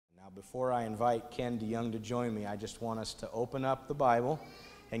Before I invite Ken DeYoung to join me, I just want us to open up the Bible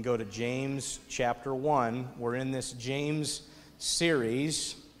and go to James chapter 1. We're in this James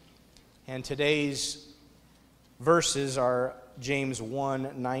series, and today's verses are James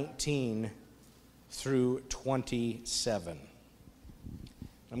 1:19 through 27.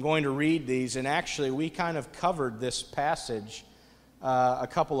 I'm going to read these, and actually we kind of covered this passage a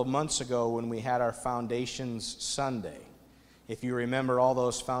couple of months ago when we had our Foundations Sunday. If you remember all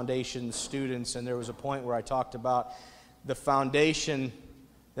those foundation students, and there was a point where I talked about the foundation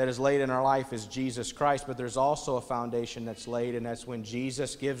that is laid in our life is Jesus Christ, but there's also a foundation that's laid, and that's when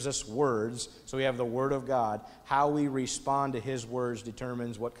Jesus gives us words. So we have the Word of God. How we respond to His words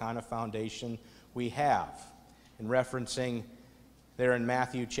determines what kind of foundation we have. And referencing there in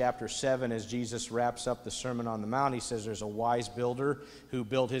Matthew chapter 7, as Jesus wraps up the Sermon on the Mount, He says there's a wise builder who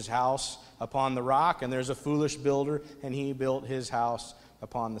built his house upon the rock, and there's a foolish builder, and he built his house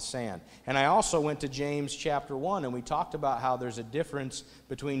upon the sand. And I also went to James chapter 1, and we talked about how there's a difference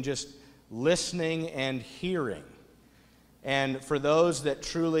between just listening and hearing. And for those that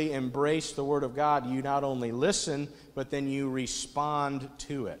truly embrace the Word of God, you not only listen, but then you respond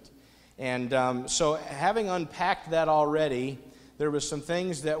to it. And so having unpacked that already, there was some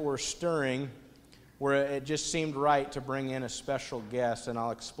things that were stirring where it just seemed right to bring in a special guest, and I'll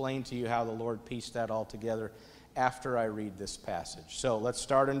explain to you how the Lord pieced that all together after I read this passage. So let's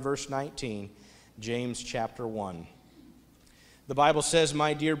start in verse 19, James chapter 1. The Bible says,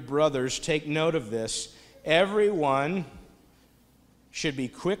 "My dear brothers, take note of this. Everyone should be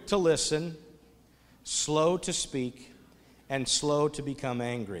quick to listen, slow to speak, and slow to become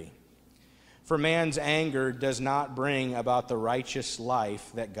angry. For man's anger does not bring about the righteous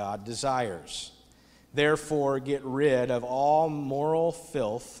life that God desires. Therefore, get rid of all moral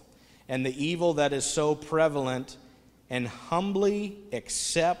filth and the evil that is so prevalent, and humbly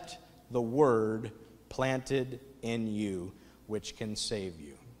accept the word planted in you, which can save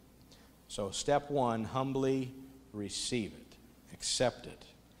you." So step one, humbly receive it. Accept it.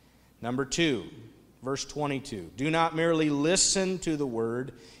 Number two, verse 22. "Do not merely listen to the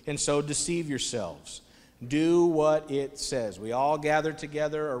word and so deceive yourselves. Do what it says." We all gather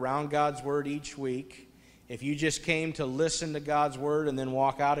together around God's word each week. If you just came to listen to God's word and then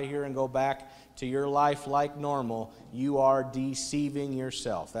walk out of here and go back to your life like normal, you are deceiving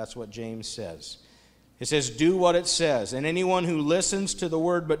yourself. That's what James says. It says, do what it says. "And anyone who listens to the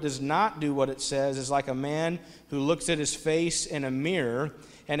word but does not do what it says is like a man who looks at his face in a mirror,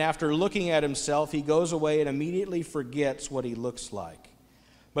 and after looking at himself, he goes away and immediately forgets what he looks like.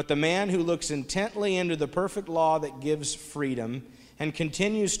 But the man who looks intently into the perfect law that gives freedom and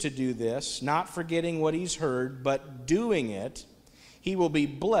continues to do this, not forgetting what he's heard, but doing it, he will be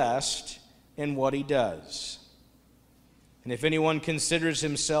blessed in what he does. And if anyone considers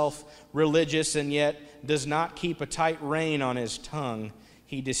himself religious and yet does not keep a tight rein on his tongue,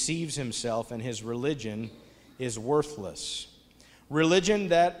 he deceives himself, and his religion is worthless. Religion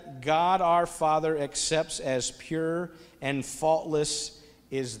that God our Father accepts as pure and faultless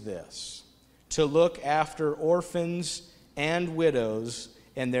is this: to look after orphans and widows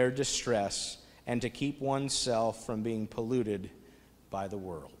in their distress, and to keep oneself from being polluted by the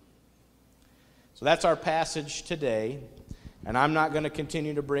world." So that's our passage today, and I'm not going to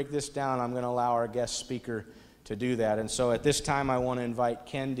continue to break this down. I'm going to allow our guest speaker to do that. And so at this time, I want to invite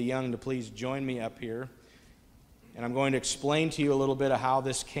Ken DeYoung to please join me up here, and I'm going to explain to you a little bit of how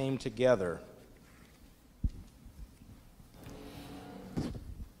this came together.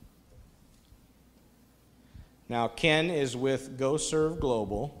 Now, Ken is with Go Serve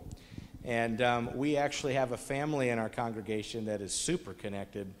Global, and we actually have a family in our congregation that is super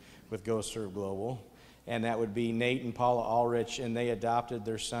connected with Go Serve Global, and that would be Nate and Paula Ulrich, and they adopted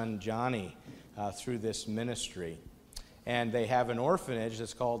their son Johnny through this ministry. And they have an orphanage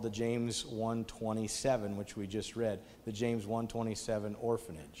that's called the James 127, which we just read, the James 127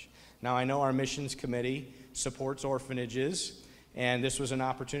 Orphanage. Now, I know our missions committee supports orphanages, and this was an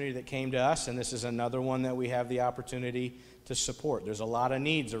opportunity that came to us, and this is another one that we have the opportunity to support. There's a lot of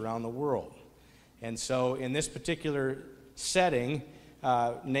needs around the world. And so in this particular setting,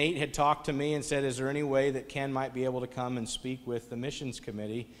 Nate had talked to me and said, is there any way that Ken might be able to come and speak with the missions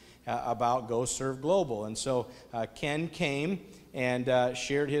committee about Go Serve Global? And so Ken came and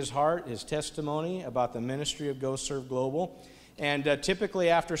shared his heart, his testimony about the ministry of Go Serve Global. And typically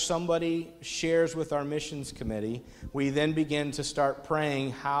after somebody shares with our missions committee, we then begin to start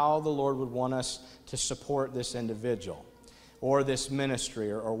praying how the Lord would want us to support this individual. or this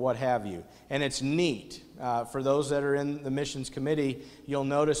ministry or what have you. And it's neat. For those that are in the missions committee, you'll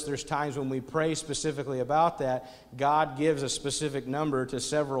notice there's times when we pray specifically about that. God gives a specific number to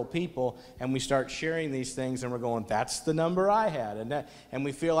several people, and we start sharing these things, and we're going, that's the number I had. And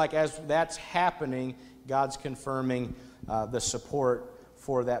we feel like as that's happening, God's confirming the support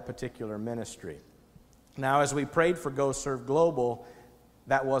for that particular ministry. Now, as we prayed for Go Serve Global,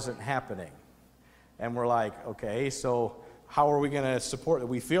 that wasn't happening. And we're like, okay, so how are we going to support it?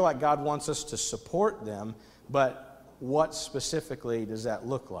 We feel like God wants us to support them, but what specifically does that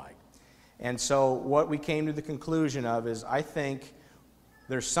look like? And so what we came to the conclusion of is I think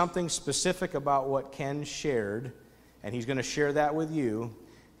there's something specific about what Ken shared, and he's going to share that with you.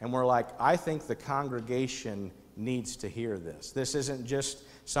 And we're like, I think the congregation needs to hear this. This isn't just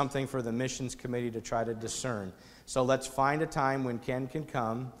something for the missions committee to try to discern. So let's find a time when Ken can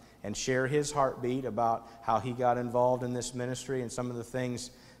come and share his heartbeat about how he got involved in this ministry and some of the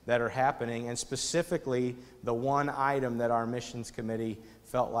things that are happening, and specifically the one item that our missions committee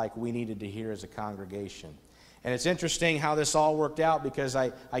felt like we needed to hear as a congregation. And it's interesting how this all worked out, because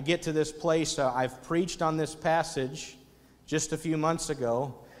I get to this place, I've preached on this passage just a few months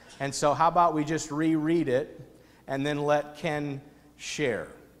ago, and so how about we just reread it and then let Ken share.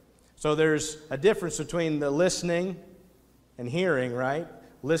 So there's a difference between the listening and hearing, right?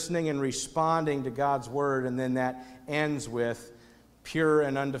 Listening and responding to God's word, and then that ends with pure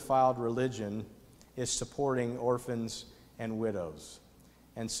and undefiled religion is supporting orphans and widows.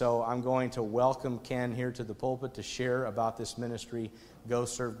 And so I'm going to welcome Ken here to the pulpit to share about this ministry, Go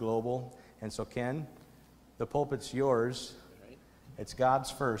Serve Global. And so Ken, the pulpit's yours. It's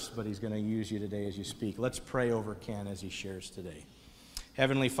God's first, but he's going to use you today as you speak. Let's pray over Ken as he shares today.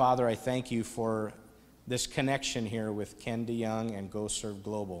 Heavenly Father, I thank you for this connection here with Ken DeYoung and Go Serve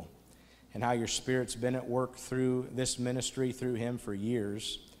Global, and how your Spirit's been at work through this ministry, through him for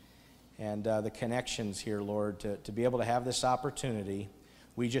years, and the connections here, Lord, to be able to have this opportunity.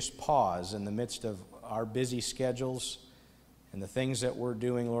 We just pause in the midst of our busy schedules and the things that we're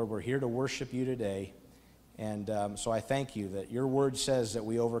doing, Lord. We're here to worship you today. And so I thank you that your word says that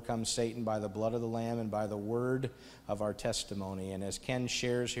we overcome Satan by the blood of the Lamb and by the word of our testimony. And as Ken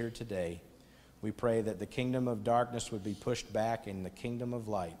shares here today, we pray that the kingdom of darkness would be pushed back and the kingdom of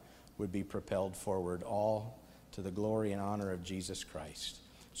light would be propelled forward, all to the glory and honor of Jesus Christ.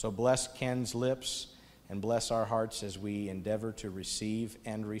 So bless Ken's lips and bless our hearts as we endeavor to receive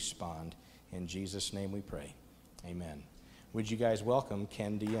and respond. In Jesus' name we pray. Amen. Would you guys welcome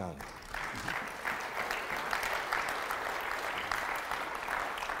Ken DeYoung?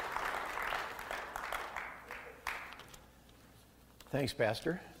 Thanks,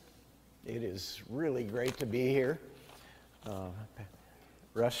 Pastor. It is really great to be here.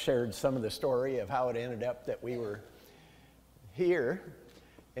 Russ shared some of the story of how it ended up that we were here,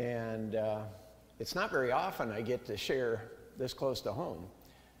 and it's not very often I get to share this close to home,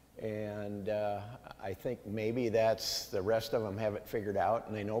 and I think maybe that's the rest of them have it figured out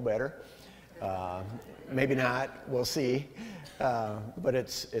and they know better. Maybe not, we'll see. But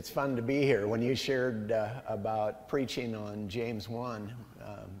it's fun to be here. When you shared about preaching on James 1,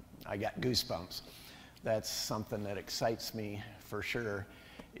 I got goosebumps. That's something that excites me for sure,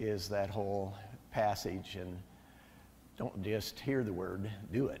 is that whole passage. And don't just hear the word,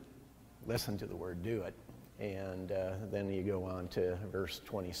 do it. Listen to the word, do it. And then you go on to verse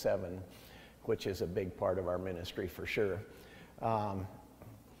 27, which is a big part of our ministry for sure.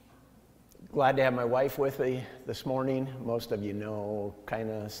 Glad to have my wife with me this morning. Most of you know kind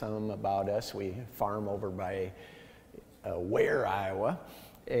of some about us. We farm over by Ware, Iowa,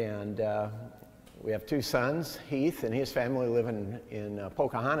 and we have two sons. Heath and his family live in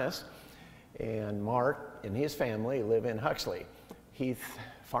Pocahontas, and Mark and his family live in Huxley. Heath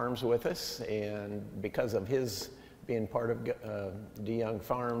farms with us, and because of his being part of DeYoung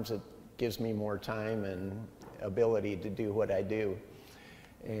Farms, it gives me more time and ability to do what I do.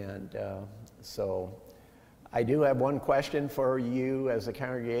 And so I do have one question for you as a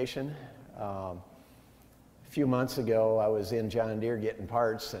congregation. A few months ago, I was in John Deere getting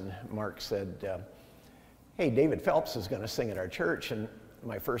parts, and Mark said, hey, David Phelps is going to sing at our church. And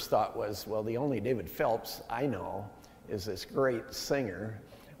my first thought was, well, the only David Phelps I know is this great singer,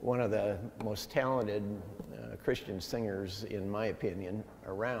 one of the most talented Christian singers, in my opinion,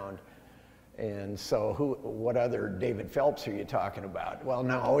 around. And so what other David Phelps are you talking about? Well,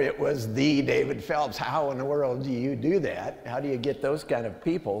 no, it was the David Phelps. How in the world do you do that? How do you get those kind of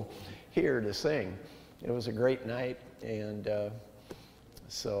people here to sing? It was a great night, and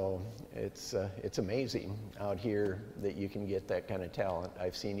so it's amazing out here that you can get that kind of talent.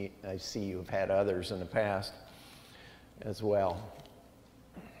 I see you've had others in the past. as well.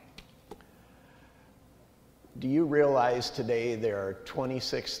 Do you realize today there are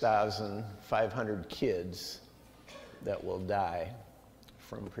 26,500 kids that will die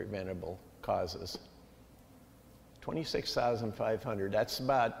from preventable causes? 26,500. That's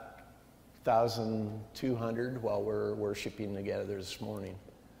about 1,200 while we're worshiping together this morning.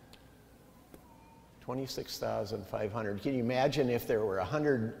 26,500. Can you imagine if there were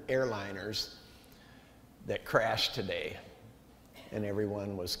 100 airliners that crashed today and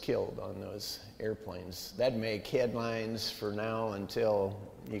everyone was killed on those airplanes? That'd make headlines for now until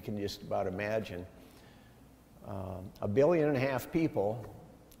you can just about imagine. 1.5 billion people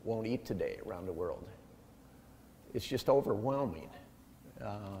won't eat today around the world. It's just overwhelming.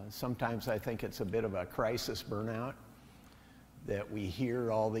 Sometimes I think it's a bit of a crisis burnout, that we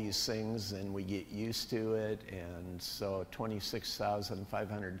hear all these things and we get used to it. And so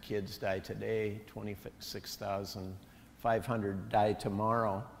 26,500 kids die today, 26,500 die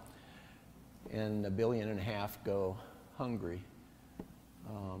tomorrow, and 1.5 billion go hungry.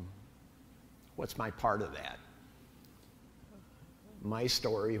 What's my part of that? My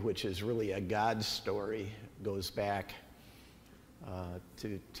story, which is really a God story, goes back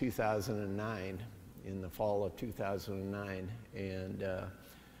to 2009, in the fall of 2009, and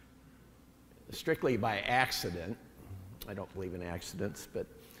strictly by accident. I don't believe in accidents, but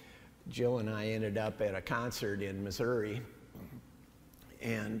Jill and I ended up at a concert in Missouri,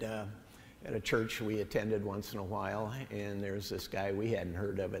 and at a church we attended once in a while, and there's this guy we hadn't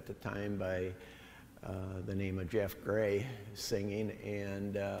heard of at the time by the name of Jeff Gray singing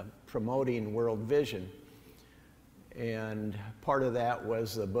and promoting World Vision. And part of that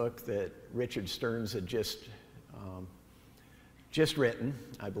was the book that Richard Stearns had just written,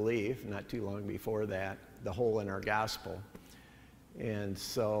 I believe, not too long before that, The Hole in Our Gospel. And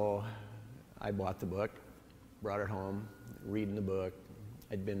so I bought the book, brought it home, reading the book.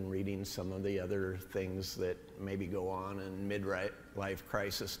 I'd been reading some of the other things that maybe go on in midlife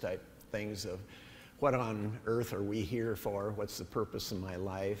crisis type things of what on earth are we here for? What's the purpose of my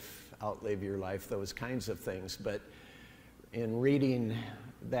life? Outlive your life, those kinds of things. But in reading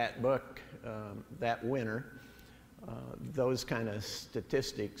that book that winter, those kind of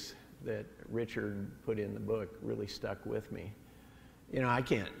statistics that Richard put in the book really stuck with me. You know, I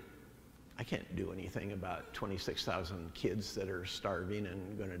can't do anything about 26,000 kids that are starving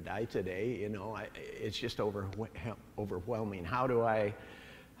and going to die today. You know, it's just overwhelming. How do I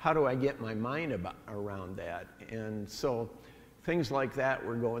get my mind around that? And so things like that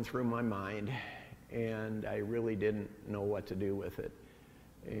were going through my mind, and I really didn't know what to do with it.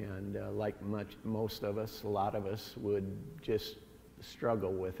 And like most of us, a lot of us would just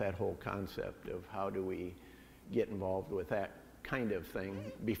struggle with that whole concept of how do we get involved with that kind of thing.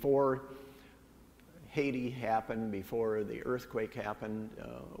 Before Haiti happened, before the earthquake happened,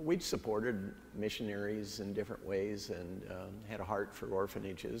 we'd supported missionaries in different ways and had a heart for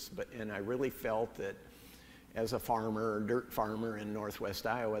orphanages. And I really felt that as a farmer, a dirt farmer in northwest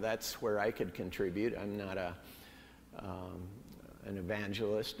Iowa, that's where I could contribute. I'm not an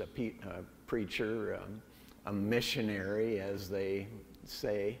evangelist, a preacher, a missionary, as they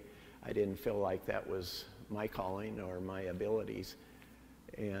say. I didn't feel like that was my calling or my abilities.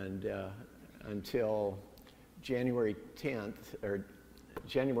 And until January 10th, or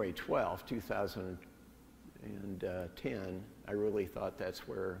January 12th, 2010, I really thought that's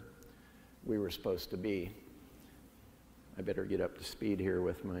where we were supposed to be. I better get up to speed here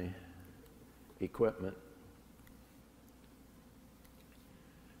with my equipment.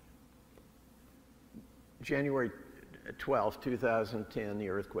 January 12th, 2010, the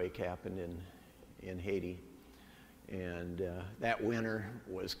earthquake happened in Haiti. And that winter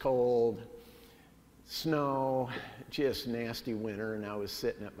was cold, snow, just nasty winter. And I was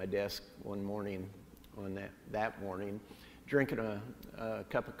sitting at my desk one morning, on that morning, drinking a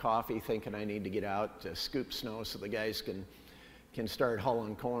cup of coffee, thinking I need to get out to scoop snow so the guys can start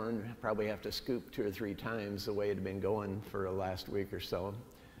hauling corn. Probably have to scoop 2 or 3 times the way it had been going for the last week or so.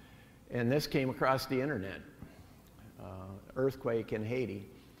 And this came across the internet, earthquake in Haiti.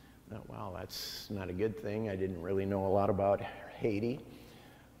 I thought, wow, that's not a good thing. I didn't really know a lot about Haiti.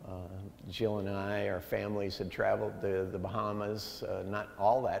 Jill and I, our families had traveled to the Bahamas, not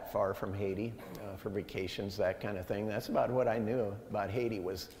all that far from Haiti, for vacations, that kind of thing. That's about what I knew about Haiti.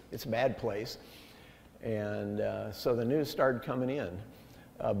 Was it's a bad place. And so the news started coming in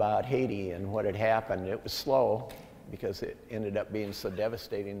about Haiti and what had happened. It was slow because it ended up being so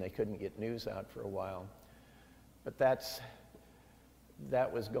devastating they couldn't get news out for a while. But that's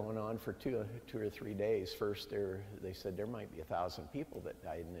that was going on for two or 3 days. First, they said there might be 1,000 people that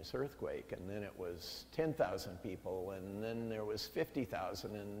died in this earthquake, and then it was 10,000 people, and then there was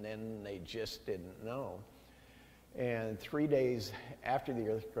 50,000, and then they just didn't know. And 3 days after the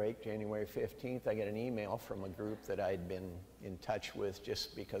earthquake, January 15th, I got an email from a group that I'd been in touch with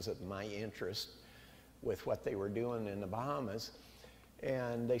just because of my interest with what they were doing in the Bahamas.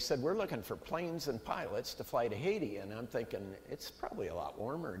 And they said, we're looking for planes and pilots to fly to Haiti. And I'm thinking, it's probably a lot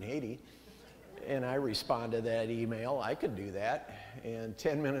warmer in Haiti. And I responded to that email, I could do that. And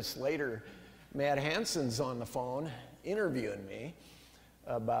 10 minutes later, Matt Hansen's on the phone interviewing me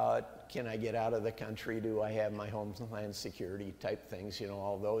about, can I get out of the country? Do I have my homeland security type things? You know,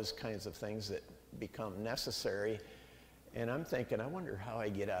 all those kinds of things that become necessary. And I'm thinking, I wonder how I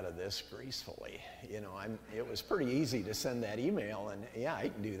get out of this gracefully. You know, it was pretty easy to send that email, and yeah, I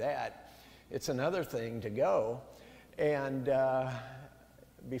can do that. It's another thing to go. And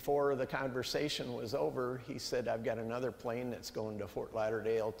before the conversation was over, he said, I've got another plane that's going to Fort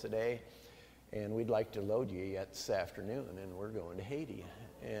Lauderdale today, and we'd like to load you yet this afternoon, and we're going to Haiti.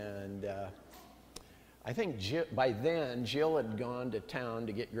 And I think by then, Jill had gone to town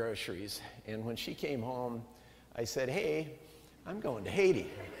to get groceries, and when she came home, I said, hey, I'm going to Haiti.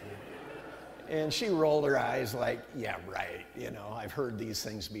 And she rolled her eyes like, yeah, right, you know, I've heard these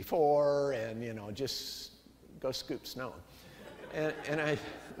things before, and, you know, just go scoop snow. And I,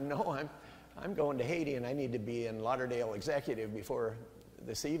 no, I'm going to Haiti, and I need to be in Lauderdale Executive before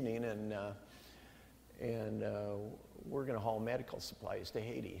this evening, and we're going to haul medical supplies to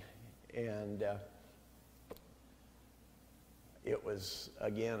Haiti. And it was,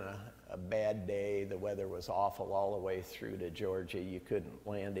 again, a bad day. The weather was awful all the way through to Georgia. You couldn't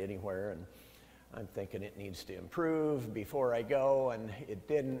land anywhere, and I'm thinking it needs to improve before I go, and it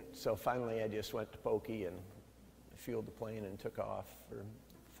didn't. So finally, I just went to Pokey and fueled the plane and took off for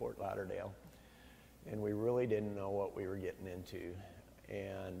Fort Lauderdale. And we really didn't know what we were getting into.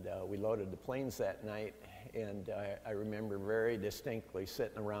 And we loaded the planes that night, and I remember very distinctly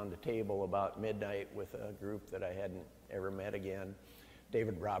sitting around a table about midnight with a group that I hadn't ever met again.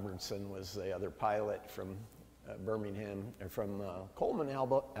 David Robertson was the other pilot from Coleman,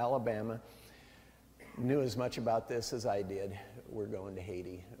 Alabama. Knew as much about this as I did. We're going to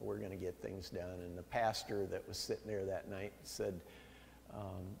Haiti. We're going to get things done. And the pastor that was sitting there that night said,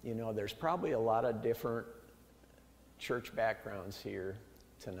 you know, there's probably a lot of different church backgrounds here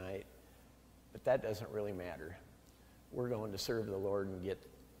tonight, but that doesn't really matter. We're going to serve the Lord and get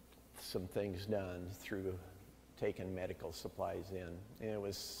some things done through taking medical supplies in. And it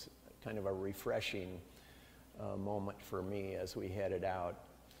was kind of a refreshing moment for me as we headed out.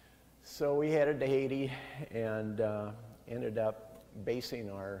 So we headed to Haiti and ended up basing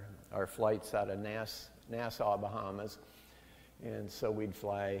our flights out of Nassau, Bahamas. And so we'd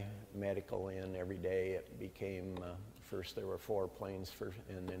fly medical in every day. It became, first there were 4 planes,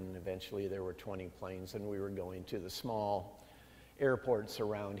 and then eventually there were 20 planes, and we were going to the small airports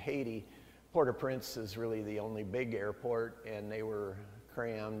around Haiti. Port-au-Prince is really the only big airport, and they were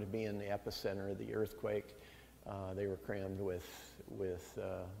crammed, being the epicenter of the earthquake. They were crammed with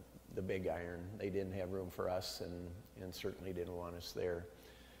the big iron. They didn't have room for us, and certainly didn't want us there.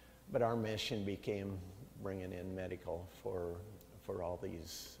 But our mission became bringing in medical for all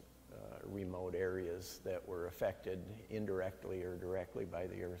these remote areas that were affected indirectly or directly by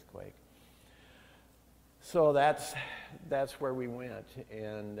the earthquake. So that's where we went,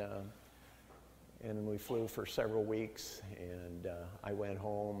 and we flew for several weeks, and I went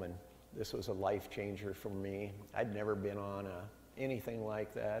home, and this was a life changer for me. I'd never been on anything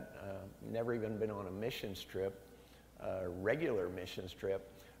like that, never even been on a missions trip, a regular missions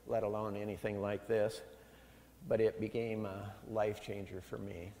trip, let alone anything like this, but it became a life changer for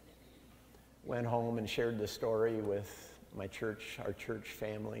me. Went home and shared the story with my church, our church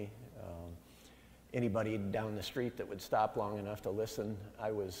family, anybody down the street that would stop long enough to listen.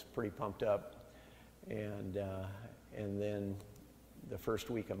 I was pretty pumped up. And then the first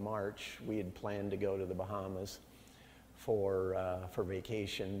week of March, we had planned to go to the Bahamas for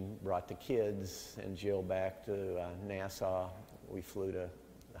vacation, brought the kids and Jill back to Nassau. We flew to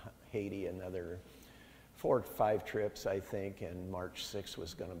Haiti another 4 or 5 trips, I think, and March 6th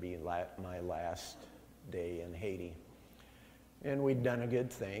was going to be my last day in Haiti. And we'd done a good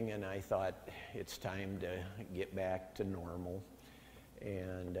thing, and I thought it's time to get back to normal.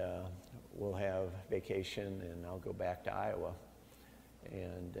 And we'll have vacation, and I'll go back to Iowa.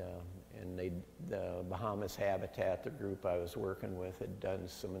 And the Bahamas Habitat, the group I was working with, had done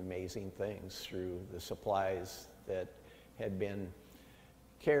some amazing things through the supplies that had been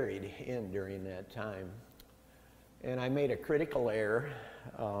carried in during that time. And I made a critical error.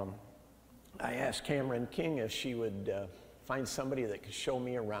 I asked Cameron King if she would find somebody that could show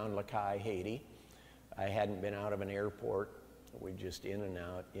me around Lakai, Haiti. I hadn't been out of an airport. We just in and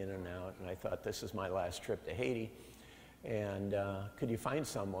out, and I thought, this is my last trip to Haiti. And could you find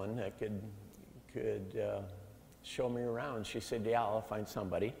someone that could show me around? She said, yeah, I'll find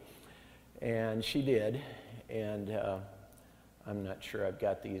somebody. And she did. And I'm not sure I've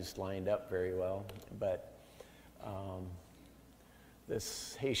got these lined up very well, but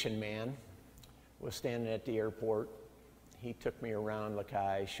this Haitian man was standing at the airport. He took me around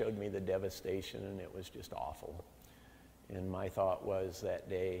Lakai, showed me the devastation, and it was just awful. And my thought was that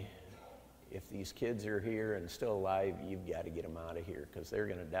day, if these kids are here and still alive, you've got to get them out of here because they're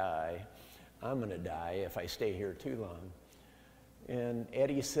going to die. I'm going to die if I stay here too long. And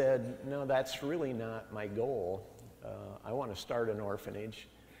Eddie said, no, that's really not my goal. I want to start an orphanage,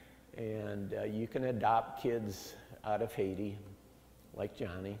 and you can adopt kids out of Haiti, like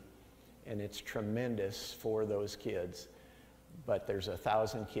Johnny, and it's tremendous for those kids. But there's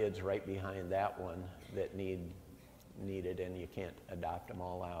 1,000 kids right behind that one that need it, and you can't adopt them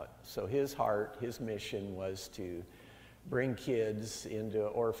all out. So his heart, his mission was to bring kids into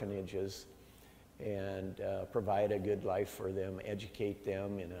orphanages and provide a good life for them, educate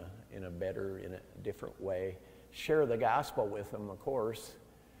them in a different way, share the gospel with them, of course,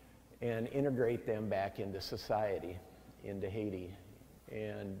 and integrate them back into society, into Haiti.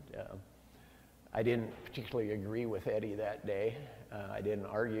 And I didn't particularly agree with Eddie that day. I didn't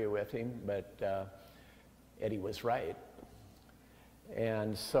argue with him, but Eddie was right.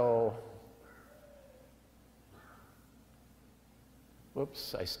 And so,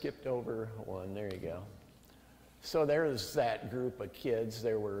 whoops, I skipped over one. There you go. So there's that group of kids.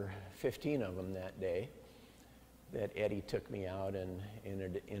 There were 15 of them that day that Eddie took me out and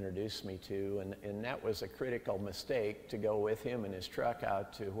introduced me to. And that was a critical mistake, to go with him in his truck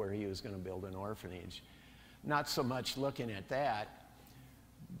out to where he was going to build an orphanage. Not so much looking at that,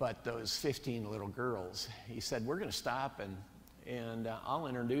 but those 15 little girls. He said, we're going to stop and I'll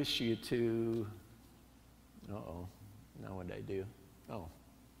introduce you to, uh-oh, now what did I do? Oh,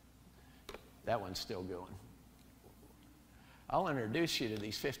 that one's still going. I'll introduce you to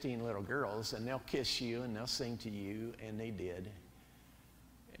these 15 little girls, and they'll kiss you and they'll sing to you, and they did.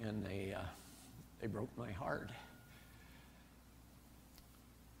 And they broke my heart.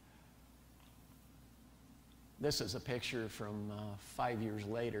 This is a picture from 5 years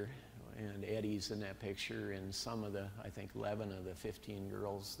later, and Eddie's in that picture, and some of the, I think 11 of the 15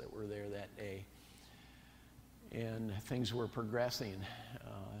 girls that were there that day. And things were progressing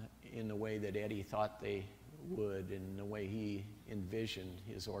in the way that Eddie thought they would, in the way he envisioned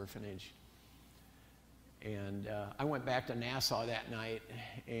his orphanage. And I went back to Nassau that night,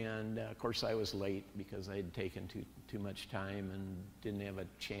 and of course I was late because I had taken too much time and didn't have a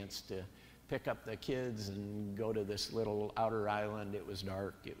chance to pick up the kids and go to this little outer island. It was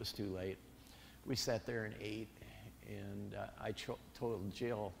dark, it was too late. We sat there and ate, and I told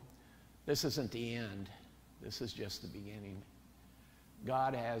Jill, this isn't the end, this is just the beginning.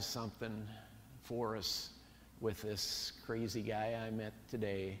 God has something for us with this crazy guy I met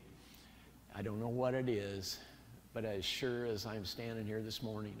today. I don't know what it is, but as sure as I'm standing here this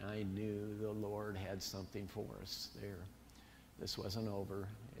morning, I knew the Lord had something for us there. This wasn't over,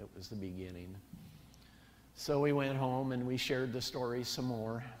 it was the beginning. So we went home and we shared the story some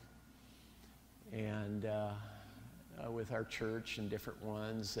more, and with our church and different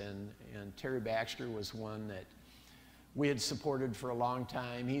ones, and Terry Baxter was one that we had supported for a long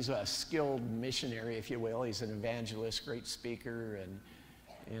time. He's a skilled missionary, if you will. He's an evangelist, great speaker,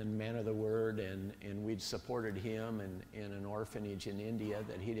 and man of the word, and we'd supported him in an orphanage in India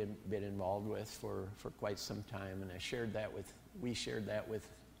that he'd been involved with for quite some time. And we shared that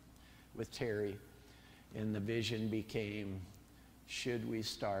with Terry, and the vision became, should we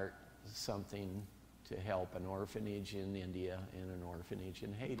start something to help an orphanage in India and an orphanage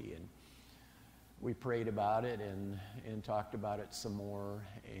in Haiti? And we prayed about it and talked about it some more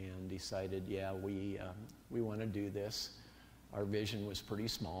and decided, yeah, we want to do this. Our vision was pretty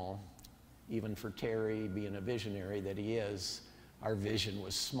small. Even for Terry, being a visionary that he is, our vision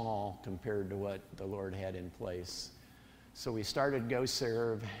was small compared to what the Lord had in place. So we started Go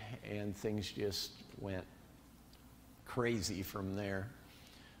Serve, and things just went crazy from there.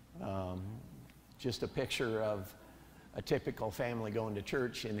 Just a picture of a typical family going to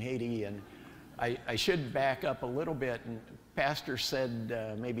church in Haiti, and I should back up a little bit. And Pastor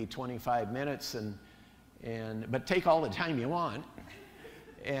said maybe 25 minutes, but take all the time you want.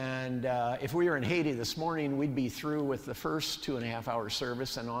 And if we were in Haiti this morning, we'd be through with the first 2.5-hour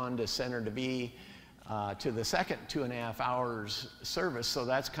service and on to Center to Be to the second 2.5 hours service. So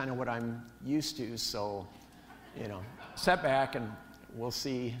that's kind of what I'm used to. So, sit back and we'll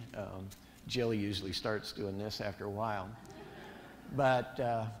see. Jill usually starts doing this after a while. But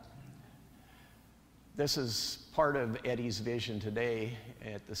this is part of Eddie's vision today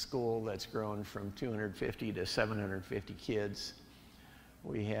at the school that's grown from 250 to 750 kids.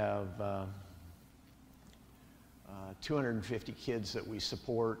 We have 250 kids that we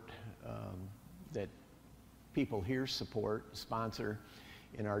support, that people here support, sponsor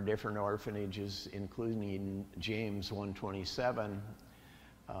in our different orphanages, including James 127,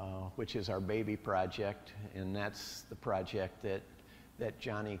 which is our baby project, and that's the project that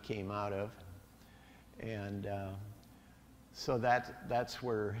Johnny came out of. And so that's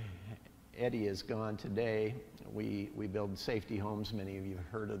where Eddie has gone today. We build safety homes. Many of you have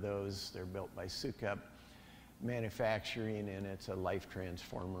heard of those. They're built by Sukup Manufacturing, and it's a life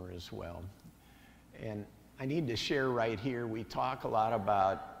transformer as well. And I need to share right here, we talk a lot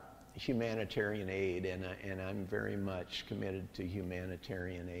about humanitarian aid, and I'm very much committed to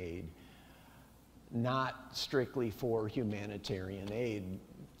humanitarian aid. Not strictly for humanitarian aid.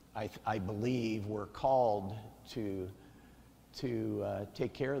 I believe we're called to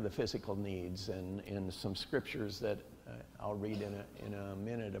take care of the physical needs, and some scriptures that I'll read in a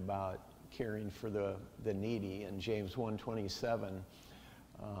minute about caring for the needy. In James 1:27,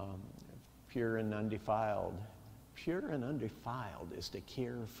 pure and undefiled is to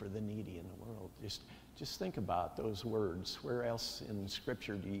care for the needy in the world. Just think about those words. Where else in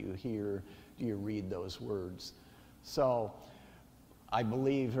Scripture do you read those words? So I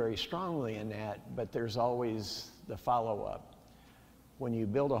believe very strongly in that, but there's always the follow-up. When you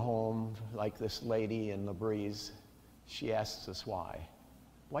build a home like this lady in LaBreeze, she asks us why.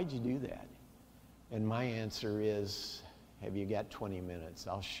 Why'd you do that? And my answer is, have you got 20 minutes?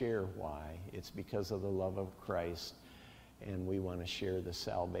 I'll share why. It's because of the love of Christ, and we want to share the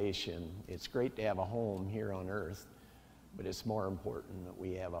salvation. It's great to have a home here on earth, but it's more important that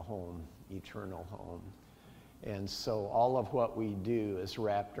we have a home, eternal home. And so all of what we do is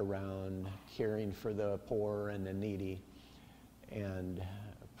wrapped around caring for the poor and the needy, and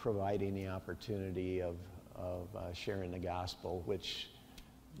providing the opportunity of sharing the gospel, which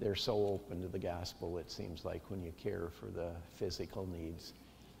they're so open to the gospel, it seems like, when you care for the physical needs.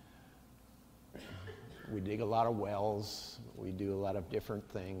 We dig a lot of wells. We do a lot of different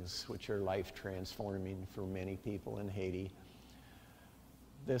things which are life transforming for many people in Haiti.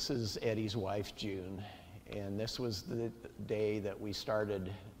 This is Eddie's wife, June, and this was the day that we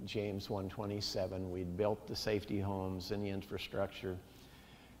started James 127. We'd built the safety homes and the infrastructure.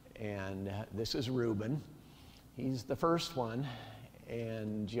 And this is Reuben. He's the first one,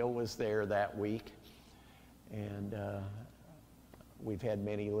 and Jill was there that week. And we've had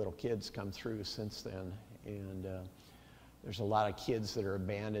many little kids come through since then. And there's a lot of kids that are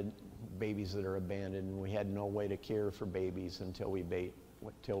abandoned, babies that are abandoned, and we had no way to care for babies until we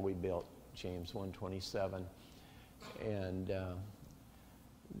built James 127. And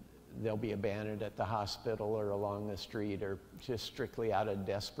they'll be abandoned at the hospital or along the street, or just strictly out of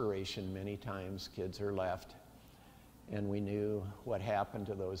desperation. Many times kids are left. And we knew what happened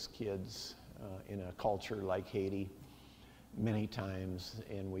to those kids in a culture like Haiti many times,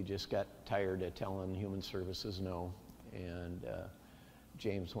 and we just got tired of telling human services no. And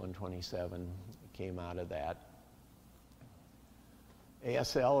James 127 came out of that.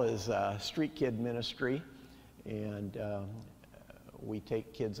 ASL is a street kid ministry, and we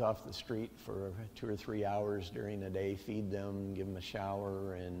take kids off the street for 2 or 3 hours during the day, feed them, give them a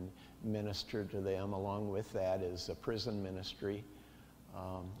shower, and minister to them. Along with that is a prison ministry.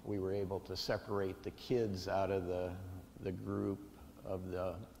 We were able to separate the kids out of the group of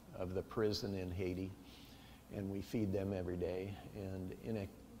the prison in Haiti, and we feed them every day. And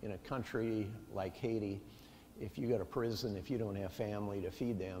in a country like Haiti, if you go to prison, if you don't have family to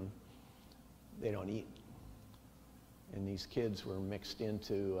feed them, they don't eat. And these kids were mixed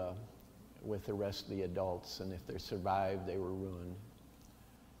into with the rest of the adults, and if they survived, they were ruined.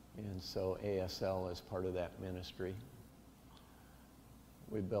 And so ASL is part of that ministry.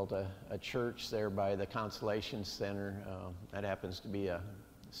 We built a church there by the Consolation Center. That happens to be a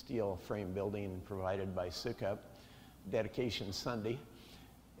steel frame building provided by Sukup. Dedication Sunday.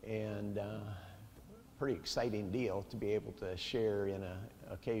 And pretty exciting deal to be able to share in an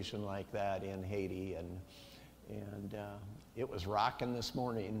occasion like that in Haiti. And it was rocking this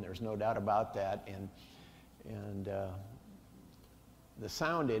morning. There's no doubt about that. And the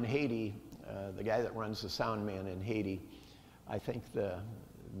sound in Haiti, the guy that runs the sound man in Haiti, I think the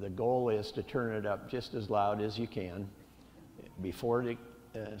goal is to turn it up just as loud as you can before it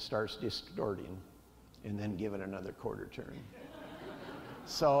starts distorting. and then give it another quarter turn.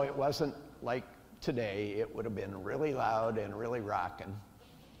 So it wasn't like today. It would have been really loud and really rocking.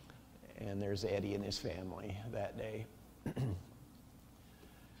 And there's Eddie and his family that day.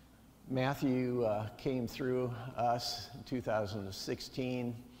 Matthew came through us in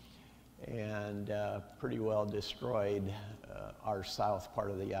 2016 and pretty well destroyed our south part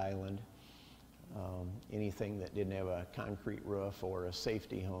of the island. Anything that didn't have a concrete roof or a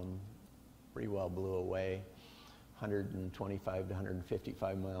safety home pretty well blew away. 125 to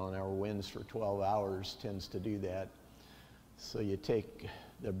 155 mile an hour winds for 12 hours tends to do that. So you take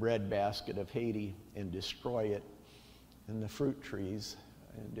the breadbasket of Haiti and destroy it, and the fruit trees,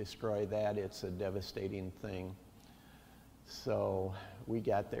 and destroy that. It's a devastating thing. So we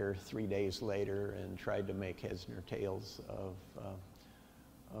got there 3 days later and tried to make heads nor tails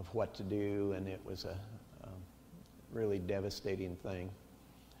of what to do, and it was a really devastating thing.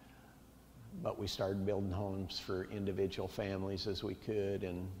 But we started building homes for individual families as we could,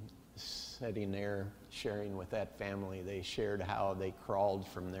 and sitting there sharing with that family, they shared how they crawled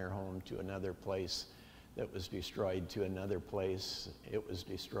from their home to another place that was destroyed, to another place it was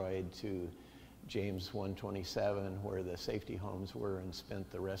destroyed, to James 127 where the safety homes were, and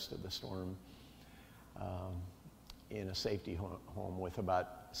spent the rest of the storm in a safety home with about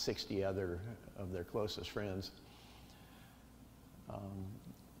 60 other of their closest friends.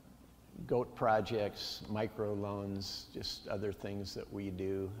 Goat projects, microloans, just other things that we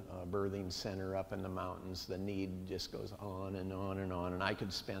do, birthing center up in the mountains. The need just goes on and on and on. And I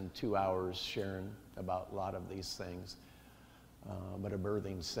could spend 2 hours sharing about a lot of these things. But a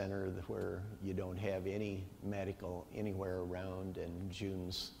birthing center where you don't have any medical anywhere around, and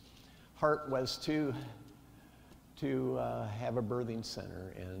June's heart was to have a birthing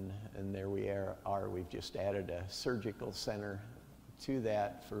center, and there we are. We've just added a surgical center to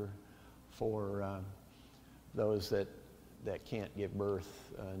that for those that can't give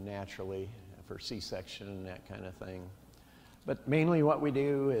birth naturally, for C-section and that kind of thing. But mainly what we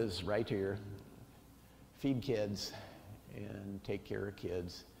do is right here, feed kids and take care of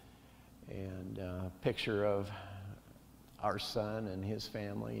kids. And a picture of our son and his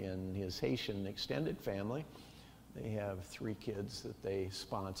family and his Haitian extended family. They have 3 kids that they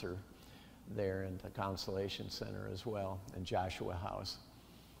sponsor there in the Constellation Center as well, and Joshua House.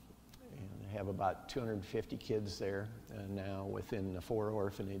 And they have about 250 kids there now within the 4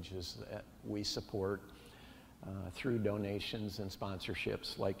 orphanages that we support through donations and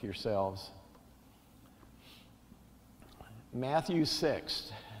sponsorships like yourselves. Matthew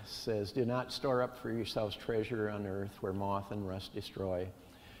 6 says, "Do not store up for yourselves treasure on earth where moth and rust destroy,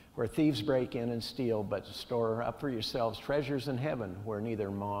 where thieves break in and steal, but store up for yourselves treasures in heaven where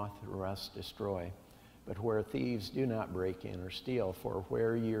neither moth nor rust destroy, but where thieves do not break in or steal. For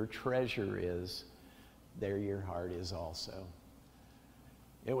where your treasure is, there your heart is also."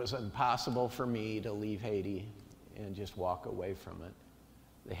 It was impossible for me to leave Haiti and just walk away from it.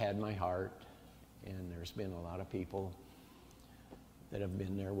 They had my heart, and there's been a lot of people that have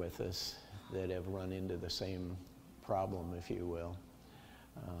been there with us that have run into the same problem, if you will.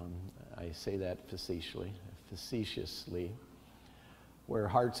 I say that facetiously, where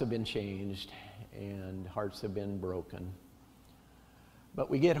hearts have been changed and hearts have been broken. But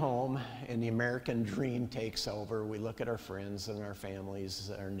we get home and the American dream takes over. We look at our friends and our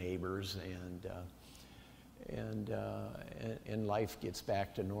families, our neighbors, and life gets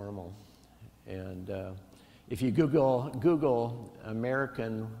back to normal. And if you Google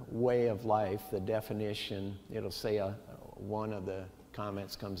American way of life, the definition, it'll say one of the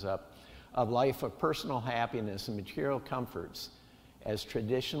comments comes up, of life of personal happiness and material comforts as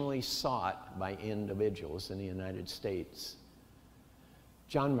traditionally sought by individuals in the United States.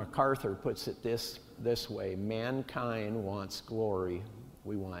 John MacArthur puts it this way: mankind wants glory.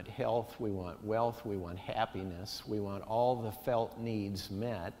 We want health, we want wealth, we want happiness, we want all the felt needs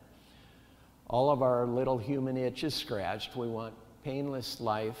met. All of our little human itches scratched. We want painless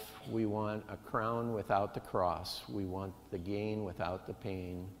life. We want a crown without the cross. We want the gain without the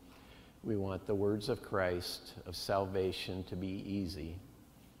pain. We want the words of Christ of salvation to be easy.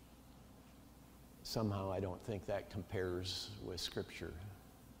 Somehow I don't think that compares with Scripture.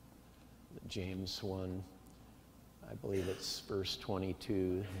 James 1, I believe it's verse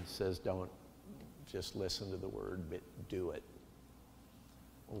 22, it says, don't just listen to the word, but do it.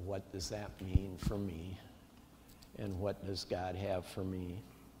 What does that mean for me? And what does God have for me?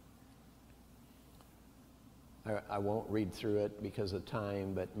 I won't read through it because of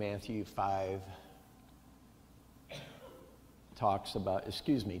time, but Matthew 5 talks about,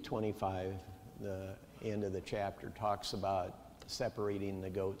 25, the end of the chapter, talks about separating the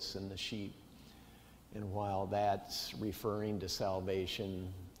goats and the sheep. And while that's referring to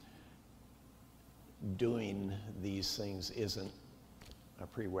salvation, doing these things isn't a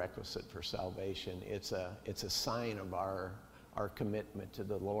prerequisite for salvation. It's a sign of our commitment to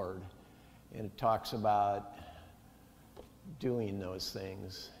the Lord. And it talks about doing those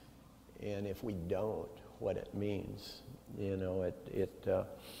things, and if we don't, what it means. You know,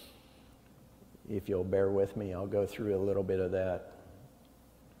 if you'll bear with me, I'll go through a little bit of that.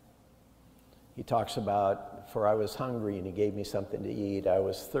 He talks about, for I was hungry and he gave me something to eat. I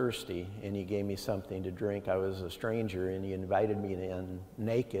was thirsty and he gave me something to drink. I was a stranger and he invited me in.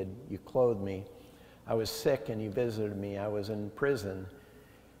 Naked, you clothed me. I was sick and you visited me. I was in prison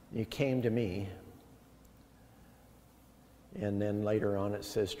and you came to me. And then later on it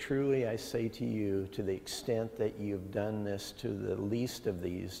says, truly I say to you, to the extent that you've done this to the least of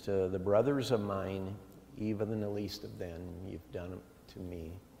these, to the brothers of mine, even the least of them, you've done it to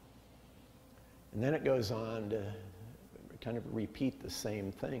me. And then it goes on to kind of repeat the same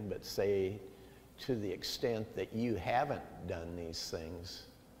thing, but say, to the extent that you haven't done these things,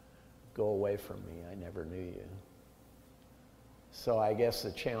 go away from me, I never knew you. So I guess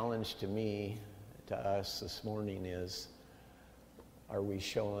the challenge to me, to us this morning is, are we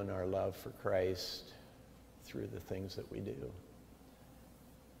showing our love for Christ through the things that we do?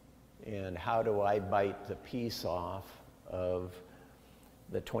 And how do I bite the piece off of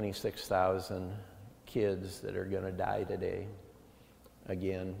the 26,000 kids that are going to die today?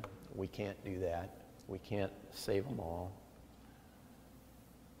 Again, we can't do that. We can't save them all.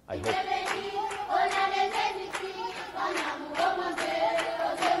 I hope.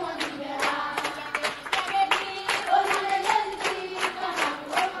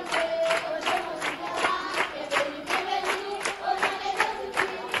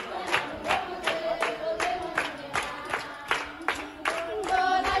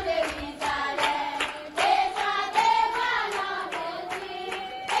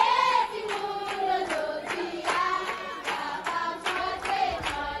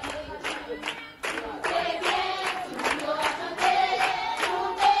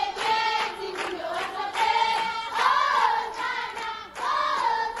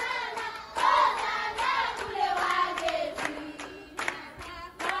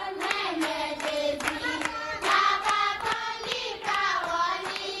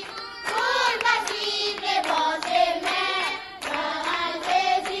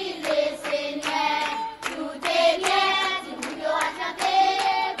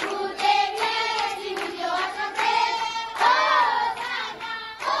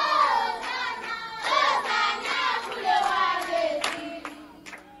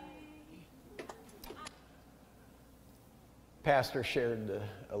 Pastor shared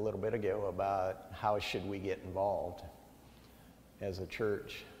a little bit ago about how should we get involved as a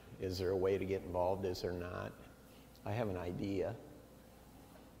church. Is there a way to get involved? Is there not? I have an idea.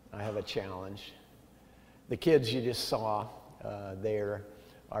 I have a challenge. The kids you just saw there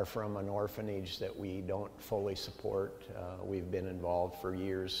are from an orphanage that we don't fully support. We've been involved for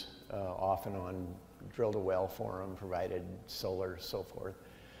years, off and on, drilled a well for them, provided solar, so forth.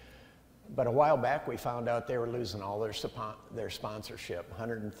 But a while back, we found out they were losing all their sponsorship,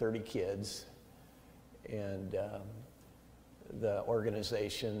 130 kids. And the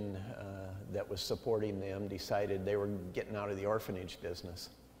organization that was supporting them decided they were getting out of the orphanage business.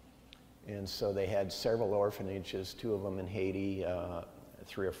 And so they had several orphanages, 2 of them in Haiti,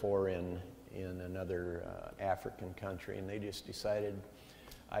 3 or 4 in another African country. And they just decided,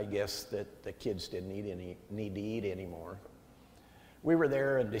 I guess, that the kids didn't need to eat anymore. We were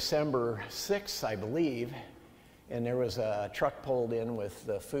there on December 6th, I believe, and there was a truck pulled in with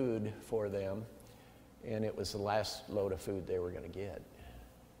the food for them, and it was the last load of food they were going to get.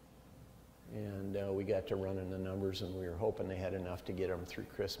 And we got to running the numbers, and we were hoping they had enough to get them through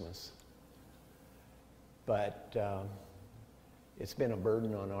Christmas. But it's been a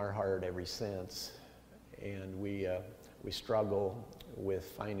burden on our heart ever since, and we struggle with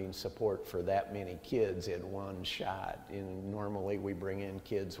finding support for that many kids in one shot. And normally we bring in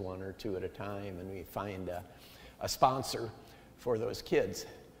kids 1 or 2 at a time, and we find a sponsor for those kids.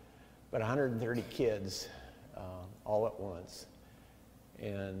 But 130 kids all at once.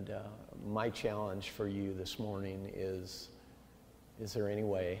 And my challenge for you this morning is there any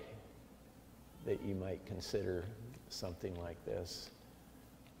way that you might consider something like this?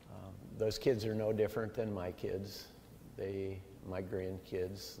 Those kids are no different than my kids. My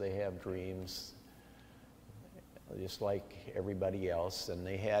grandkids, they have dreams just like everybody else, and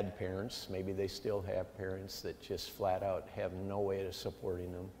they had parents, maybe they still have parents that just flat out have no way of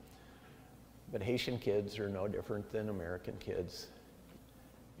supporting them. But Haitian kids are no different than American kids,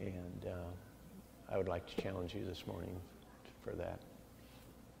 and I would like to challenge you this morning for that.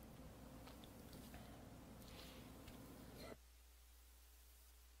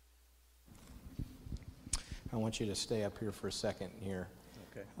 I want you to stay up here for a second here.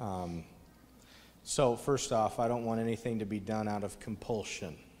 Okay. So first off, I don't want anything to be done out of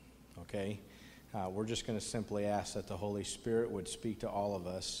compulsion, okay? We're just going to simply ask that the Holy Spirit would speak to all of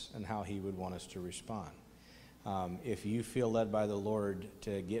us and how he would want us to respond. If you feel led by the Lord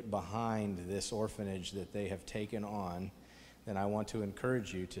to get behind this orphanage that they have taken on, then I want to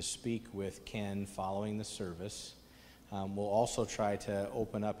encourage you to speak with Ken following the service. We'll also try to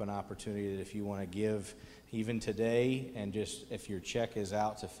open up an opportunity that if you want to give even today, and just if your check is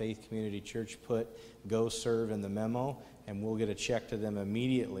out to Faith Community Church, put Go Serve in the memo, and we'll get a check to them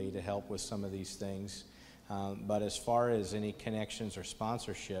immediately to help with some of these things. But as far as any connections or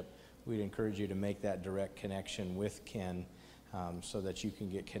sponsorship, we'd encourage you to make that direct connection with Ken so that you can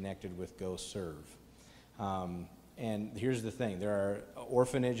get connected with Go Serve. And here's the thing, there are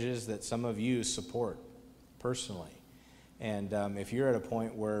orphanages that some of you support personally. And if you're at a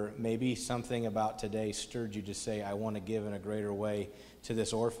point where maybe something about today stirred you to say, I want to give in a greater way to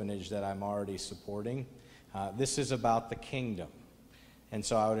this orphanage that I'm already supporting, this is about the kingdom. And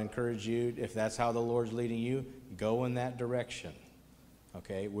so I would encourage you, if that's how the Lord's leading you, go in that direction.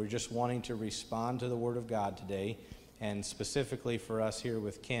 Okay? We're just wanting to respond to the Word of God today. And specifically for us here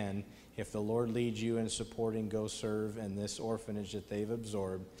with Ken, if the Lord leads you in supporting Go Serve and this orphanage that they've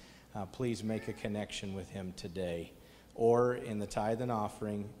absorbed, please make a connection with him today. Or in the tithe and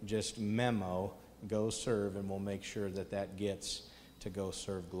offering, just memo Go Serve, and we'll make sure that that gets to Go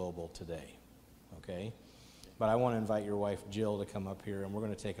Serve Global today. Okay? But I want to invite your wife Jill to come up here, and we're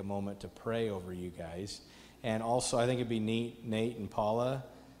going to take a moment to pray over you guys. And also, I think it'd be neat, Nate and Paula,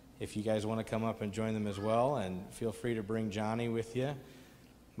 if you guys want to come up and join them as well, and feel free to bring Johnny with you.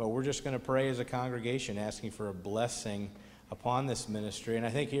 But we're just going to pray as a congregation, asking for a blessing upon this ministry. And I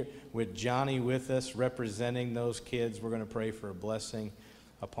think here, with Johnny with us representing those kids, we're going to pray for a blessing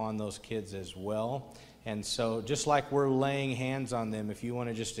upon those kids as well. And so just like we're laying hands on them, if you want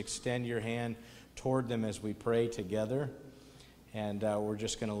to just extend your hand toward them as we pray together, and we're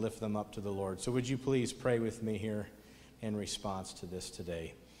just going to lift them up to the Lord. So would you please pray with me here in response to this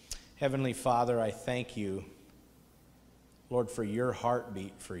today. Heavenly Father, I thank you, Lord, for your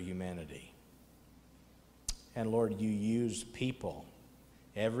heartbeat for humanity. And Lord, you use people,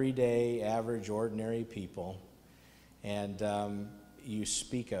 everyday, average, ordinary people, and you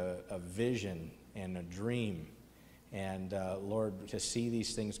speak a vision and a dream. And Lord, to see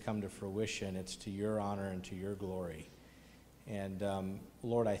these things come to fruition, it's to your honor and to your glory. And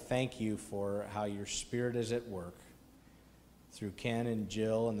Lord, I thank you for how your Spirit is at work through Ken and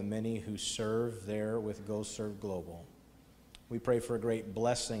Jill and the many who serve there with Go Serve Global. We pray for a great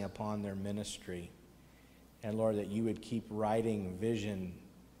blessing upon their ministry. And Lord, that you would keep writing vision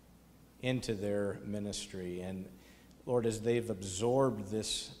into their ministry. And Lord, as they've absorbed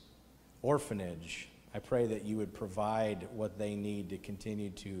this orphanage, I pray that you would provide what they need to continue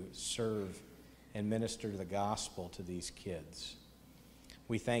to serve and minister the gospel to these kids.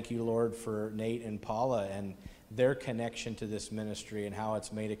 We thank you, Lord, for Nate and Paula and their connection to this ministry and how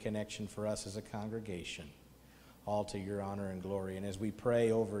it's made a connection for us as a congregation, all to your honor and glory. And as we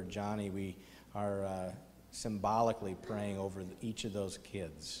pray over Johnny, we are symbolically praying over each of those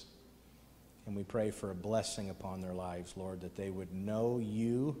kids. And we pray for a blessing upon their lives, Lord, that they would know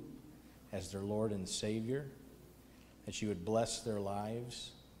you as their Lord and Savior, that you would bless their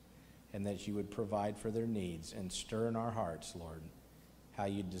lives, and that you would provide for their needs and stir in our hearts, Lord, how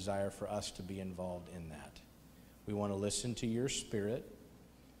you desire for us to be involved in that. We want to listen to your Spirit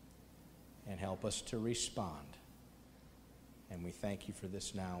and help us to respond. And we thank you for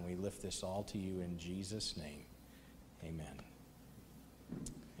this now, and we lift this all to you in Jesus' name. Amen.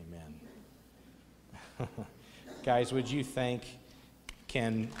 Amen. Guys, would you thank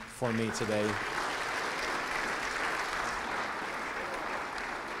Ken for me today?